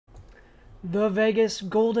The Vegas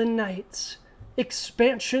Golden Knights,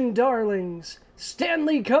 expansion darlings,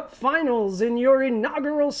 Stanley Cup Finals in your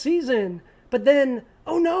inaugural season. But then,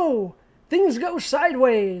 oh no, things go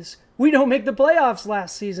sideways. We don't make the playoffs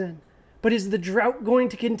last season. But is the drought going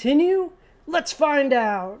to continue? Let's find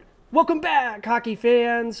out. Welcome back, hockey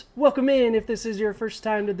fans. Welcome in if this is your first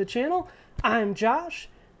time to the channel. I'm Josh.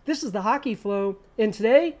 This is the Hockey Flow, and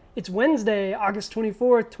today it's Wednesday, August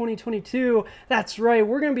 24th, 2022. That's right,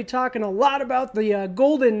 we're going to be talking a lot about the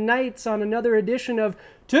Golden Knights on another edition of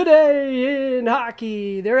Today in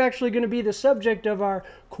Hockey. They're actually going to be the subject of our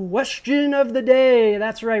question of the day.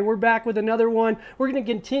 That's right, we're back with another one. We're going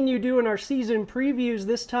to continue doing our season previews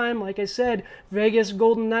this time. Like I said, Vegas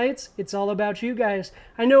Golden Knights, it's all about you guys.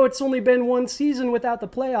 I know it's only been one season without the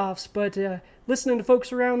playoffs, but listening to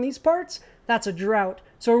folks around these parts, that's a drought.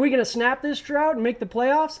 So are we going to snap this drought and make the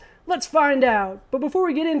playoffs? Let's find out. But before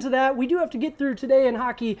we get into that, we do have to get through today in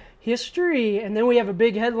hockey history. And then we have a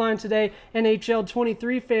big headline today. NHL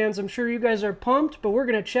 23 fans, I'm sure you guys are pumped, but we're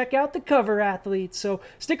going to check out the cover athletes. So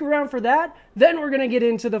stick around for that. Then we're going to get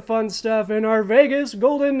into the fun stuff in our Vegas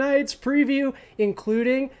Golden Knights preview,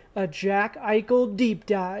 including a Jack Eichel deep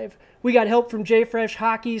dive. We got help from JFresh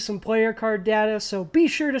Hockey, some player card data, so be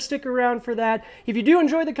sure to stick around for that. If you do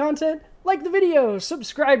enjoy the content, like the video,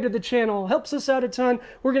 subscribe to the channel, helps us out a ton.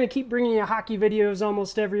 We're going to keep bringing you hockey videos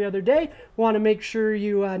almost every other day. Want to make sure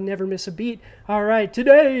you never miss a beat. All right,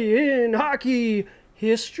 today in hockey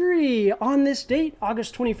history, on this date,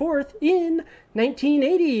 August 24th, in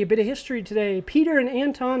 1980, a bit of history today. Peter and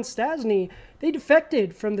Anton Stastny, they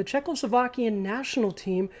defected from the Czechoslovakian national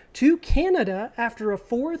team to Canada after a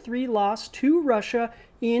 4-3 loss to Russia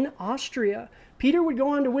in Austria. Peter would go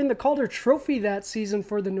on to win the Calder Trophy that season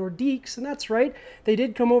for the Nordiques, and that's right, they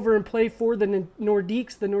did come over and play for the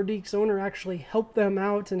Nordiques. The Nordiques owner actually helped them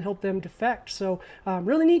out and helped them defect, so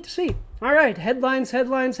really neat to see. All right, headlines.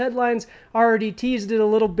 Already teased it a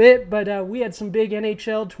little bit, but we had some big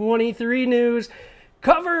NHL 23 news.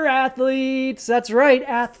 Cover athletes, that's right,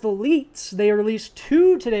 athletes. They released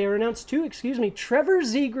announced two, Trevor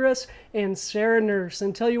Zegras and Sarah Nurse.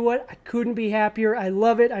 And tell you what, I couldn't be happier. I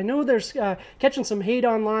love it. I know there's catching some hate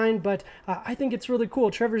online, but I think it's really cool.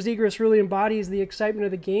 Trevor Zegras really embodies the excitement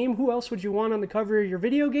of the game. Who else would you want on the cover of your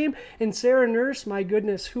video game? And Sarah Nurse, my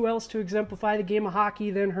goodness, who else to exemplify the game of hockey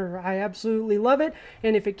than her? I absolutely love it.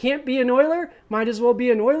 And if it can't be an Oiler, might as well be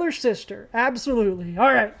an Oiler sister. Absolutely.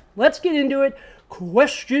 All right, let's get into it.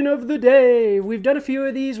 Question of the day. We've done a few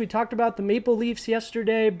of these. We talked about the Maple Leafs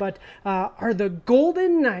yesterday, but are the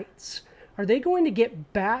Golden Knights, are they going to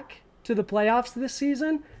get back to the playoffs this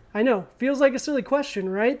season? I know, feels like a silly question,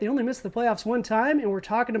 right? They only missed the playoffs one time, and we're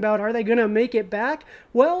talking about, are they going to make it back?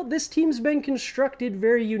 Well, this team's been constructed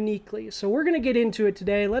very uniquely, so we're going to get into it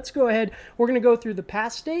today. Let's go ahead. We're going to go through the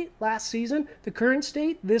past state, last season, the current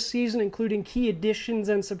state, this season, including key additions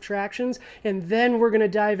and subtractions, and then we're going to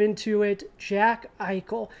dive into it. Jack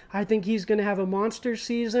Eichel. I think he's going to have a monster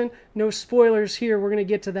season. No spoilers here. We're going to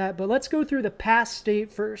get to that, but let's go through the past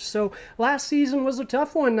state first. So last season was a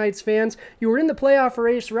tough one, Knights fans. You were in the playoff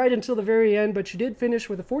race right until the very end, but you did finish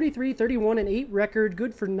with a 43-31-8 record,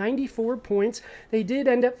 good for 94 points. They did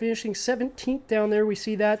end up finishing 17th down there. We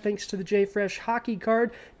see that thanks to the JFresh hockey card,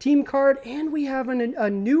 team card, and we have a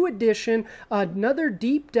new addition, another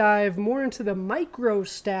deep dive more into the micro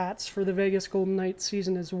stats for the Vegas Golden Knights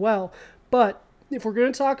season as well. But if we're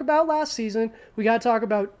going to talk about last season, we got to talk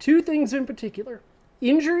about two things in particular: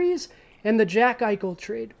 injuries and the Jack Eichel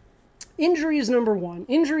trade. Injuries, number one.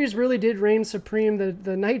 Injuries really did reign supreme.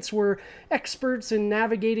 The Knights were experts in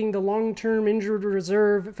navigating the long-term injured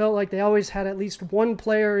reserve. It felt like they always had at least one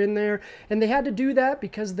player in there, and they had to do that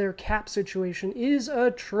because their cap situation is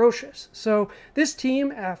atrocious. So this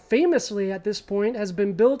team, famously at this point, has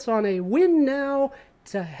been built on a win now,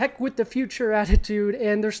 to heck with the future attitude,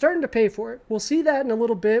 and they're starting to pay for it. We'll see that in a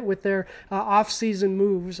little bit with their off-season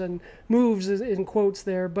moves, and moves in quotes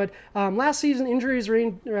there. But last season, injuries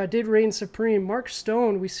did reign supreme. Mark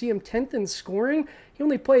Stone, we see him 10th in scoring. He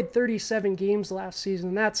only played 37 games last season,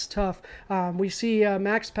 and that's tough. We see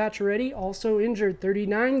Max Pacioretty also injured,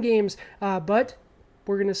 39 games, but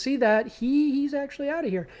we're going to see that he's actually out of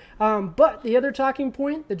here. But the other talking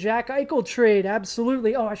point, the Jack Eichel trade,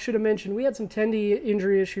 absolutely. Oh, I should have mentioned, we had some Tendy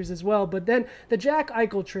injury issues as well. But then the Jack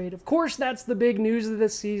Eichel trade, of course, that's the big news of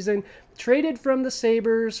this season. Traded from the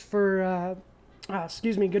Sabres for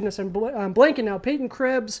excuse me, goodness, I'm blanking now. Peyton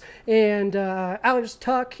Krebs and Alex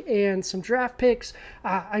Tuck and some draft picks.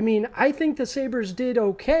 I mean, I think the Sabres did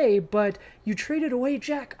okay, but you traded away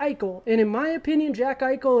Jack Eichel. And in my opinion, Jack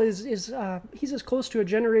Eichel is he's as close to a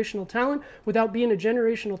generational talent without being a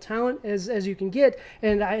generational talent as you can get.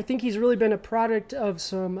 And I think he's really been a product of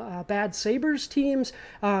some bad Sabres teams.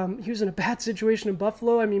 He was in a bad situation in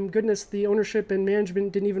Buffalo. I mean, goodness, the ownership and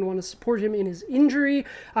management didn't even want to support him in his injury.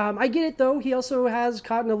 I get it, though. He also has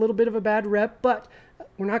caught in a little bit of a bad rep, but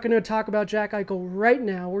we're not going to talk about Jack Eichel right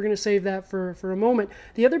now. We're going to save that for a moment.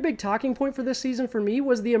 The other big talking point for this season for me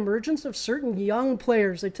was the emergence of certain young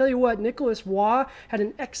players. I tell you what, Nicholas Waugh had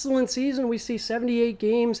an excellent season. We see 78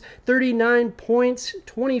 games, 39 points,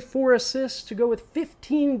 24 assists to go with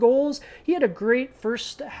 15 goals. He had a great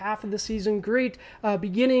first half of the season, great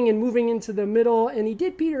beginning and moving into the middle, and he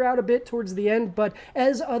did peter out a bit towards the end, but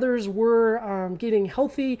as others were getting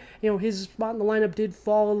healthy, his spot in the lineup did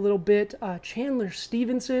fall a little bit. Chandler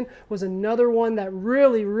Stevenson was another one that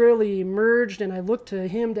really emerged, and I look to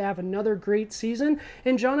him to have another great season.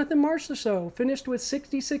 And Jonathan Marchessault finished with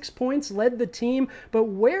 66 points, led the team, but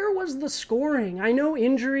where was the scoring? I know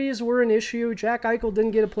injuries were an issue. Jack Eichel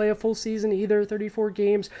didn't get to play a full season either, 34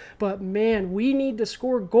 games, but man, we need to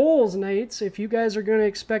score goals, Knights, if you guys are going to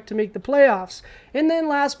expect to make the playoffs. And then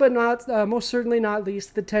last but not, most certainly not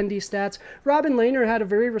least, the Tendy stats. Robin Lehner had a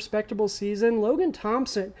very respectable season. Logan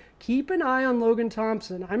Thompson, keep an eye on Logan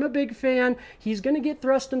Thompson. I'm a big fan. He's going to get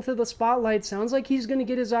thrust into the spotlight. Sounds like he's going to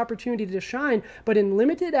get his opportunity to shine. But in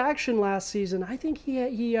limited action last season, I think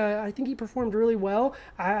he performed really well.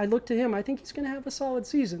 I look to him. I think he's going to have a solid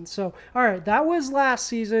season. So, all right, that was last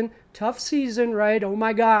season. Tough season, right? Oh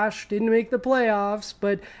my gosh, didn't make the playoffs,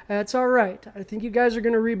 but that's all right. I think you guys are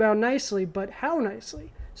going to rebound nicely, but how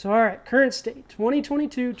nicely? So, all right, current state,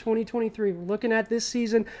 2022, 2023. We're looking at this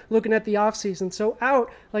season, looking at the offseason. So out,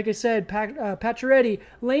 like I said, Pacioretty.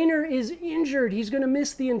 Lehner is injured. He's going to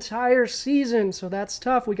miss the entire season, so that's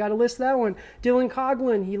tough. We got to list that one. Dylan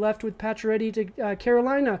Coghlan, he left with Pacioretty to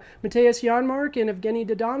Carolina. Matthias Janmark and Evgeny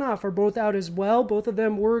Dodonov are both out as well. Both of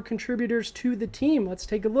them were contributors to the team. Let's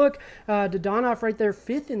take a look. Dodonov right there,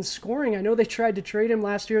 5th in scoring. I know they tried to trade him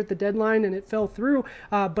last year at the deadline, and it fell through,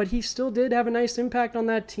 but he still did have a nice impact on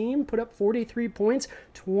that team, put up 43 points,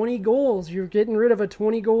 20 goals. You're getting rid of a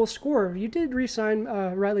 20-goal scorer. You did re-sign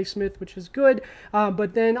Riley Smith, which is good,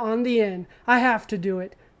 but then on the end, I have to do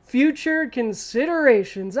it. Future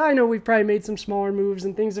considerations. I know we've probably made some smaller moves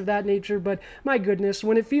and things of that nature, but my goodness,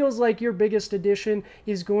 when it feels like your biggest addition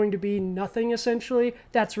is going to be nothing, essentially,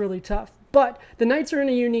 that's really tough. But the Knights are in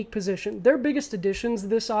a unique position. Their biggest additions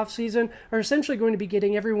this offseason are essentially going to be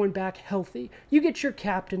getting everyone back healthy. You get your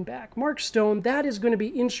captain back, Mark Stone. That is going to be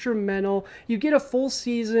instrumental. You get a full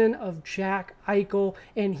season of Jack Eichel,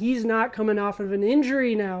 and he's not coming off of an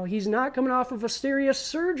injury now. He's not coming off of a serious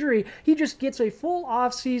surgery. He just gets a full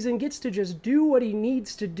offseason, gets to just do what he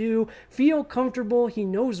needs to do, feel comfortable. He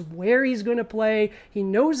knows where he's going to play. He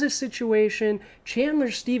knows his situation.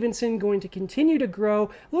 Chandler Stevenson going to continue to grow.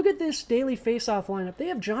 Look at this Daily Faceoff lineup. They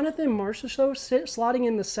have Jonathan Marchessault slotting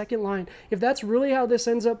in the second line. If that's really how this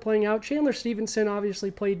ends up playing out, Chandler Stevenson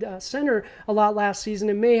obviously played center a lot last season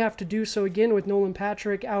and may have to do so again with Nolan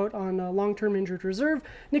Patrick out on long-term injured reserve.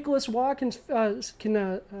 Nicholas Waugh can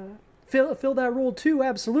fill that role too,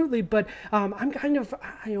 absolutely, but I'm kind of,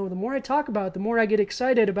 the more I talk about it, the more I get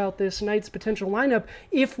excited about this Knights potential lineup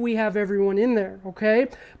if we have everyone in there, okay?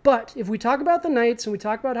 But if we talk about the Knights and we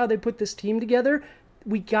talk about how they put this team together,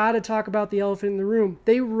 we got to talk about the elephant in the room.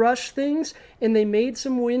 They rushed things, and they made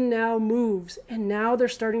some win-now moves, and now they're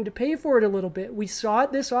starting to pay for it a little bit. We saw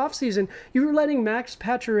it this offseason. You were letting Max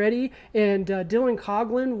Pacioretty and Dylan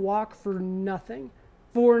Coghlan walk for nothing.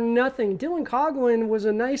 Dylan Coghlan was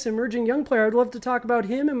a nice emerging young player. I'd love to talk about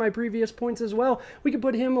him in my previous points as well. We could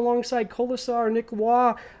put him alongside Colasar, Nick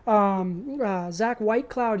Waugh, Zach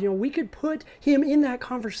Whitecloud. We could put him in that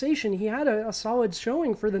conversation. He had a solid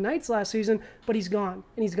showing for the Knights last season, but he's gone.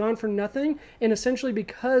 And he's gone for nothing, and essentially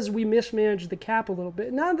because we mismanaged the cap a little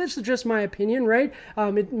bit. Now, this is just my opinion, right?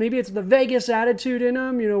 Maybe it's the Vegas attitude in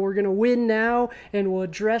them. We're going to win now, and we'll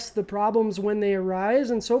address the problems when they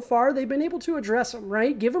arise. And so far, they've been able to address them, right?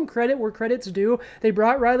 Give them credit where credit's due. They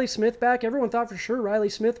brought Riley Smith back. Everyone thought for sure Riley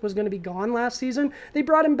Smith was going to be gone last season. They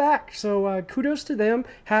brought him back. So kudos to them.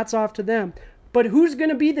 Hats off to them. But who's going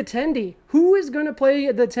to be the Tendy? Who is going to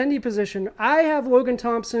play the Tendy position? I have Logan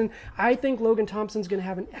Thompson. I think Logan Thompson's going to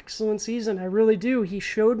have an excellent season. I really do. He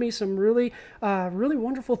showed me some really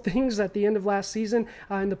wonderful things at the end of last season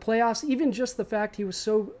in the playoffs. Even just the fact he was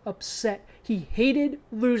so upset. He hated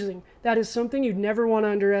losing. That is something you'd never want to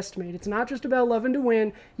underestimate. It's not just about loving to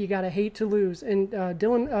win. You got to hate to lose. And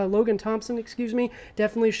Logan Thompson,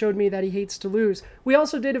 definitely showed me that he hates to lose. We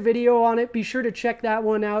also did a video on it. Be sure to check that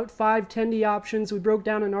one out. 5 Tendy options. We broke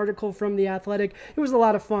down an article from The Athletic. It was a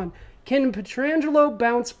lot of fun. Can Pietrangelo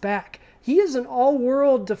bounce back? He is an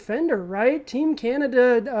all-world defender, right? Team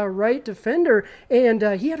Canada right defender, and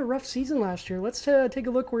he had a rough season last year. Let's take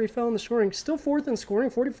a look where he fell in the scoring. Still fourth in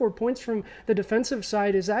scoring. 44 points from the defensive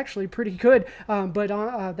side is actually pretty good, but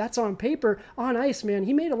that's on paper. On ice, man,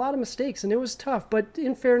 he made a lot of mistakes, and it was tough. But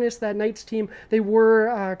in fairness, that Knights team, they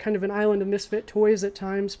were kind of an island of misfit toys at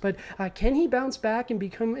times. But can he bounce back and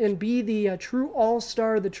be the true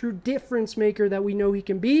all-star, the true difference maker that we know he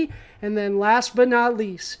can be? And then last but not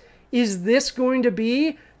least, is this going to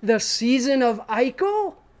be the season of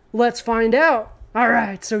Eichel? Let's find out. All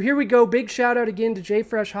right, so here we go. Big shout out again to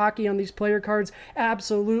JFresh Hockey on these player cards.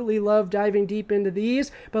 Absolutely love diving deep into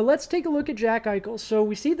these. But let's take a look at Jack Eichel. So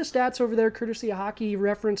we see the stats over there, courtesy of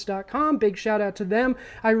hockeyreference.com. Big shout out to them.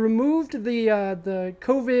 I removed the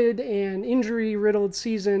COVID and injury-riddled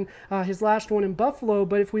season, his last one in Buffalo.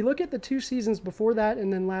 But if we look at the 2 seasons before that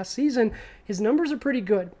and then last season, his numbers are pretty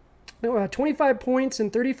good. 25 points in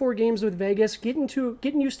 34 games with Vegas, getting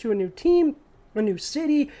used to a new team, a new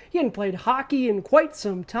city. He hadn't played hockey in quite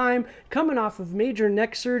some time, coming off of major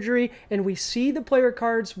neck surgery, and we see the player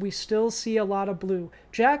cards, we still see a lot of blue.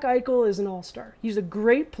 Jack Eichel is an all-star. He's a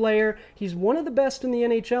great player. He's one of the best in the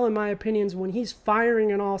NHL, in my opinions, when he's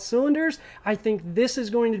firing on all cylinders. I think this is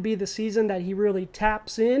going to be the season that he really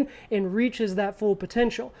taps in and reaches that full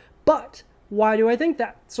potential. But why do I think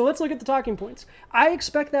that? So let's look at the talking points. I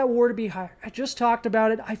expect that WAR to be higher. I just talked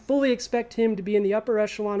about it. I fully expect him to be in the upper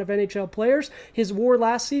echelon of NHL players. His WAR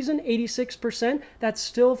last season, 86%. That's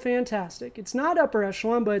still fantastic. It's not upper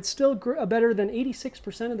echelon, but it's still better than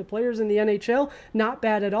 86% of the players in the NHL. Not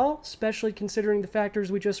bad at all, especially considering the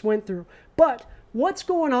factors we just went through. But what's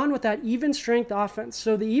going on with that even strength offense?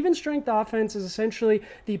 So the even strength offense is essentially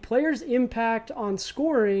the player's impact on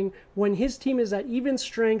scoring when his team is at even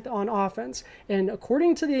strength on offense. And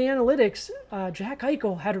according to the analytics, Jack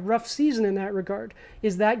Eichel had a rough season in that regard.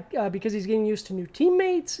 Is that because he's getting used to new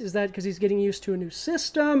teammates? Is that because he's getting used to a new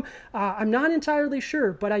system? I'm not entirely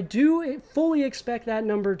sure, but I do fully expect that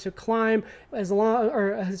number to climb as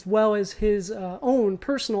well as his own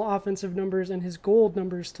personal offensive numbers and his gold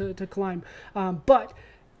numbers to climb. But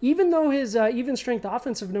even though his even strength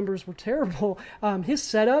offensive numbers were terrible, his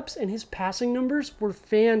setups and his passing numbers were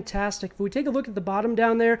fantastic. If we take a look at the bottom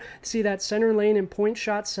down there, see that center lane and point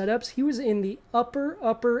shot setups, he was in the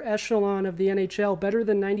upper echelon of the NHL, better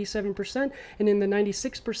than 97% and in the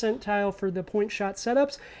 96th percentile for the point shot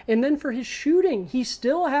setups. And then for his shooting, he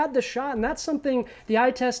still had the shot, and that's something, the eye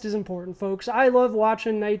test is important, folks. I love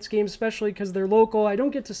watching Knights games, especially because they're local. I don't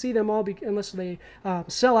get to see them all unless they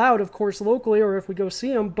sell out, of course, locally, or if we go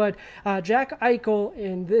see them. But Jack Eichel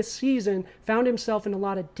in this season found himself in a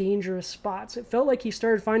lot of dangerous spots. It felt like he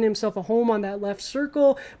started finding himself a home on that left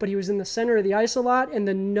circle, but he was in the center of the ice a lot, and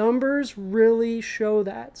the numbers really show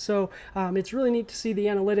that. So it's really neat to see the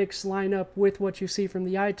analytics line up with what you see from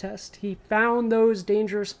the eye test. He found those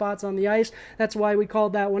dangerous spots on the ice. That's why we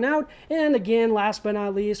called that one out. And again, last but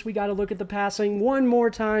not least, we got to look at the passing one more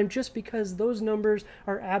time just because those numbers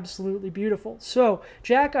are absolutely beautiful. So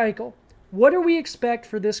Jack Eichel, what do we expect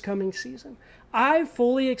for this coming season? I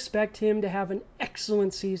fully expect him to have an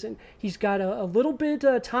excellent season. He's got a little bit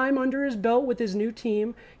time under his belt with his new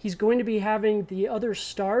team. He's going to be having the other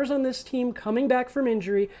stars on this team coming back from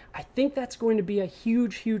injury. I think that's going to be a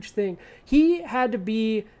huge, huge thing. He had to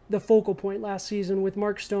be the focal point last season with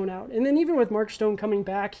Mark Stone out. And then even with Mark Stone coming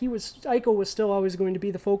back, Eichel was still always going to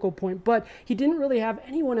be the focal point, but he didn't really have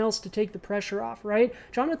anyone else to take the pressure off, right?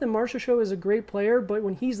 Jonathan Marchessault is a great player, but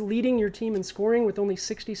when he's leading your team in scoring with only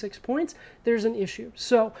 66 points, there's an issue.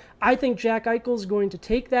 So I think Jack Eichel is going to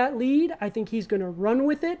take that lead. I think he's going to run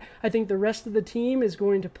with it. I think the rest of the team is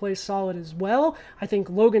going to play solid as well. I think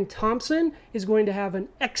Logan Thompson is going to have an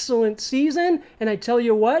excellent season. And I tell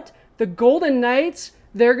you what, the Golden Knights,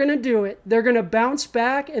 they're going to do it. They're going to bounce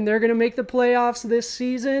back, and they're going to make the playoffs this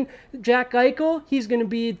season. Jack Eichel, he's going to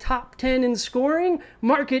be top 10 in scoring.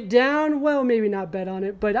 Mark it down. Well, maybe not bet on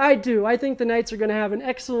it, but I do. I think the Knights are going to have an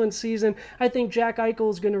excellent season. I think Jack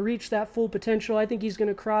Eichel is going to reach that full potential. I think he's going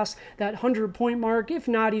to cross that 100-point mark. If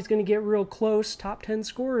not, he's going to get real close. Top 10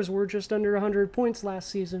 scorers were just under 100 points last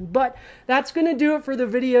season. But that's going to do it for the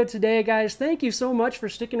video today, guys. Thank you so much for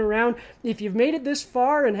sticking around. If you've made it this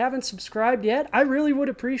far and haven't subscribed yet, I really would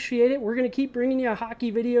appreciate it. We're going to keep bringing you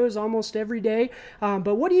hockey videos almost every day.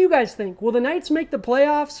 But what do you guys think? Will the Knights make the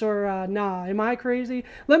playoffs or nah? Am I crazy?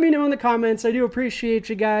 Let me know in the comments. I do appreciate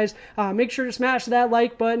you guys. Make sure to smash that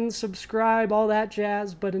like button, subscribe, all that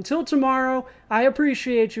jazz. But until tomorrow, I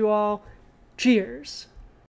appreciate you all. Cheers.